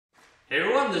Hey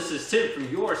everyone, this is Tim from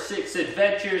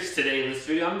YourSixAdventures. Today in this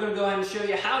video, I'm going to go ahead and show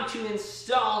you how to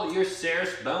install your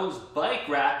Saris Bones bike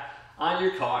rack on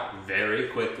your car very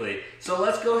quickly. So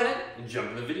let's go ahead and jump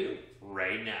in the video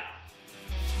right now.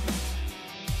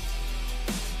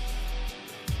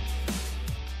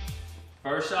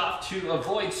 First off, to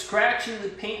avoid scratching the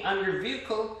paint on your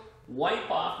vehicle, wipe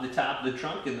off the top of the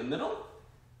trunk in the middle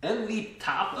and the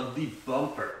top of the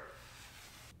bumper.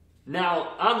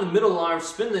 Now, on the middle arm,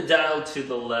 spin the dial to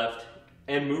the left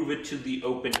and move it to the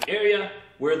open area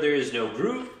where there is no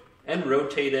groove and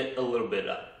rotate it a little bit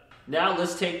up. Now,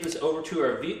 let's take this over to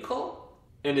our vehicle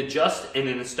and adjust and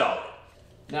install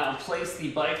it. Now, place the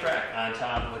bike rack on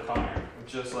top of the car,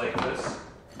 just like this,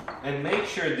 and make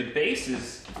sure the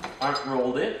bases aren't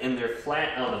rolled in and they're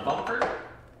flat on the bumper,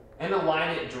 and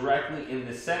align it directly in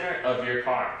the center of your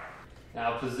car.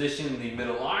 Now, position the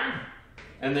middle arm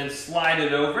and then slide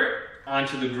it over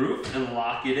onto the groove and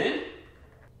lock it in.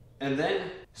 And then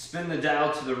spin the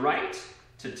dial to the right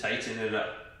to tighten it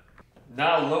up.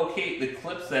 Now locate the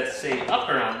clips that say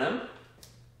upper on them.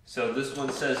 So this one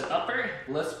says upper.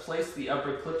 Let's place the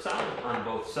upper clips on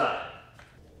both sides.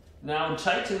 Now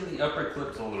tighten the upper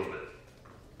clips a little bit.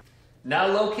 Now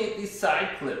locate these side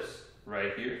clips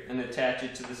right here and attach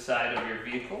it to the side of your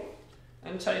vehicle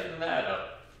and tighten that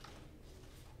up.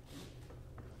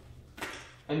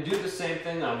 And do the same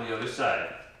thing on the other side.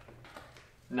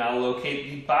 Now locate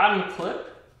the bottom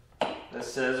clip that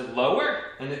says lower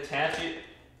and attach it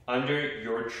under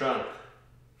your trunk.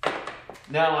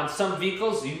 Now on some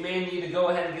vehicles you may need to go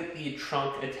ahead and get the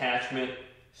trunk attachment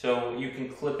so you can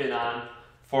clip it on.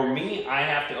 For me, I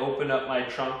have to open up my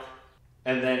trunk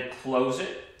and then close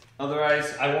it.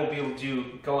 Otherwise, I won't be able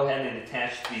to go ahead and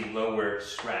attach the lower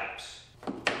straps.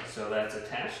 So that's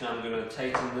attached. Now I'm going to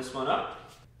tighten this one up.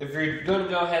 If you're going to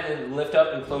go ahead and lift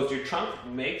up and close your trunk,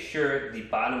 make sure the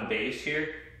bottom base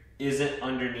here isn't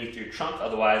underneath your trunk,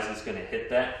 otherwise it's going to hit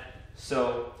that.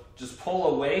 So just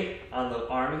pull away on the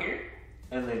arm here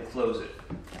and then close it.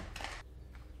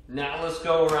 Now let's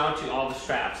go around to all the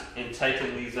straps and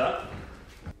tighten these up.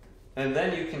 And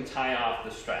then you can tie off the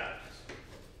straps.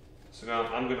 So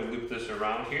I'm going to loop this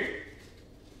around here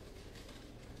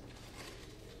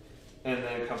and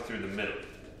then come through the middle.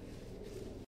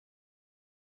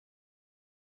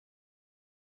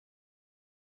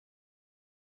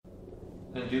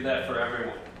 And do that for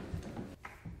everyone.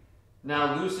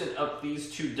 Now loosen up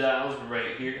these two dials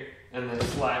right here and then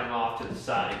slide them off to the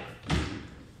side.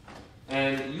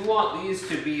 And you want these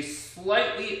to be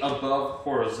slightly above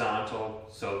horizontal,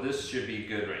 so this should be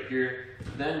good right here.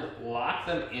 Then lock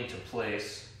them into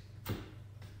place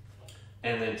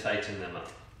and then tighten them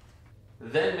up.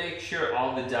 Then make sure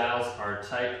all the dials are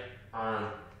tight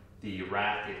on the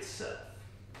rack itself.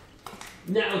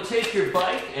 Now take your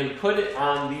bike and put it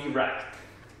on the rack.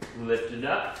 Lift it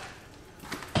up.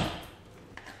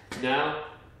 Now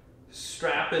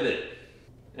strap it in.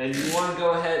 And you want to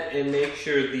go ahead and make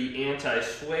sure the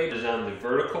anti-sway is on the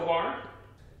vertical bar.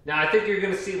 Now I think you're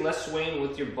going to see less swaying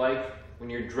with your bike when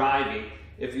you're driving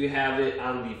if you have it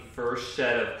on the first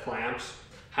set of clamps.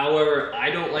 However, I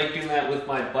don't like doing that with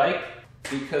my bike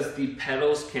because the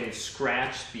pedals can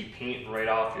scratch the paint right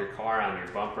off your car on your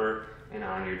bumper and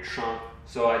on your trunk.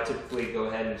 So I typically go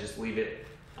ahead and just leave it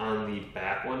on the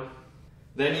back one.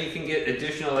 Then you can get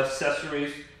additional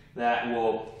accessories that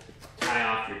will tie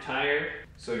off your tire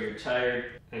so your tire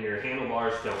and your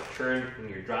handlebars don't turn when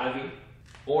you're driving,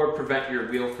 or prevent your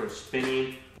wheel from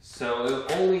spinning. So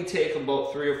it'll only take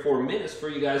about 3 or 4 minutes for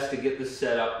you guys to get this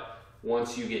set up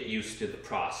once you get used to the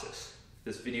process. If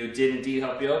this video did indeed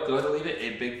help you out, go ahead and leave it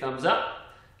a big thumbs up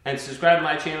and subscribe to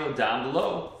my channel down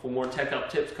below for more tech help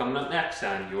tips coming up next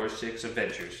on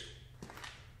YourSixAdventures.